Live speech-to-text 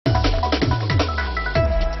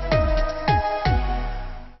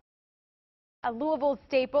A Louisville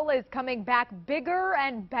staple is coming back bigger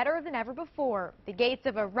and better than ever before. The gates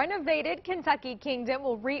of a renovated Kentucky Kingdom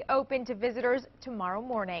will reopen to visitors tomorrow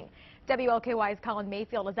morning. WLKY's Colin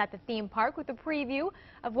Mayfield is at the theme park with a preview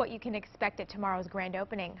of what you can expect at tomorrow's grand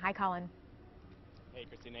opening. Hi, Colin. Hey,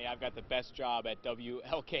 Christine, I've got the best job at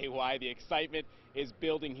WLKY. The excitement is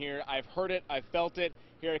building here. I've heard it, I've felt it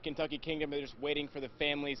here at Kentucky Kingdom. They're just waiting for the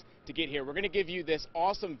families to get here. We're going to give you this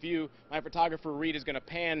awesome view. My photographer, Reed, is going to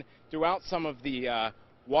pan throughout some of the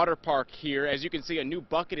water park here. As you can see, a new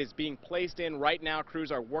bucket is being placed in right now.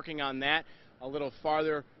 Crews are working on that. A little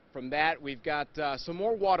farther from that, we've got some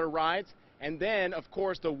more water rides. And then, of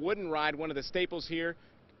course, the wooden ride, one of the staples here,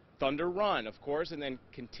 Thunder Run, of course, and then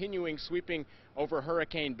continuing sweeping over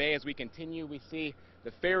Hurricane Bay. As we continue, we see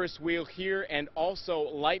the Ferris wheel here and also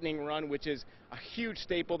Lightning Run, which is a huge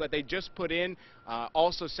staple that they just put in,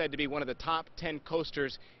 also said to be one of the top 10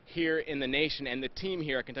 coasters here in the nation. And the team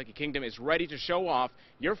here at Kentucky Kingdom is ready to show off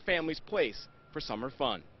your family's place for summer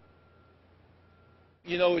fun.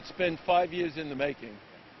 You know, it's been 5 years in the making,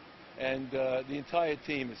 and the entire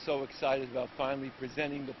team is so excited about finally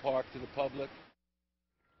presenting the park to the public.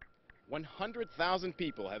 100,000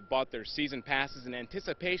 people have bought their season passes in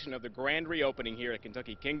anticipation of the grand reopening here at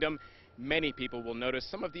Kentucky Kingdom. Many people will notice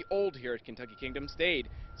some of the old here at Kentucky Kingdom stayed,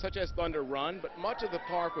 such as Thunder Run, but much of the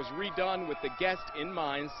park was redone with the guest in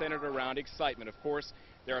mind, centered around excitement. Of course,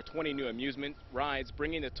 there are 20 new amusement rides,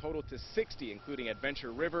 bringing the total to 60, including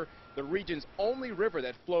Adventure River, the region's only river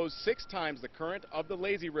that flows 6 times the current of the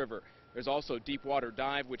Lazy River. There's also Deepwater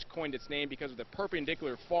Dive, which coined its name because of the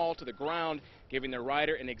perpendicular fall to the ground, giving the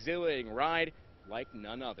rider an exhilarating ride like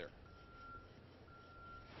none other.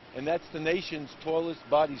 And that's the nation's tallest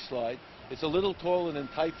body slide. It's a little taller than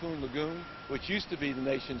Typhoon Lagoon, which used to be the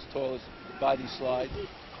nation's tallest body slide.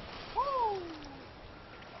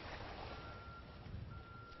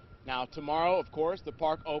 Now, tomorrow, of course, the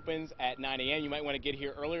park opens at 9 a.m. You might want to get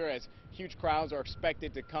here earlier, as huge crowds are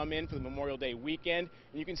expected to come in for the Memorial Day weekend.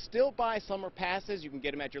 And you can still buy summer passes. You can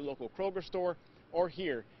get them at your local Kroger store or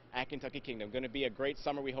here at Kentucky Kingdom. Going to be a great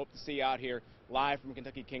summer. We hope to see you out here live from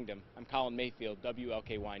Kentucky Kingdom. I'm Colin Mayfield,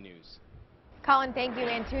 WLKY News. Colin, thank you,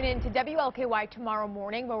 and tune in to WLKY tomorrow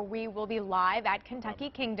morning, where we will be live at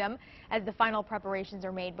Kentucky Kingdom as the final preparations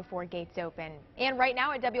are made before gates open. And right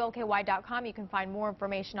now at WLKY.com, you can find more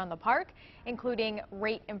information on the park, including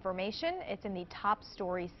rate information. It's in the top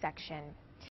stories section.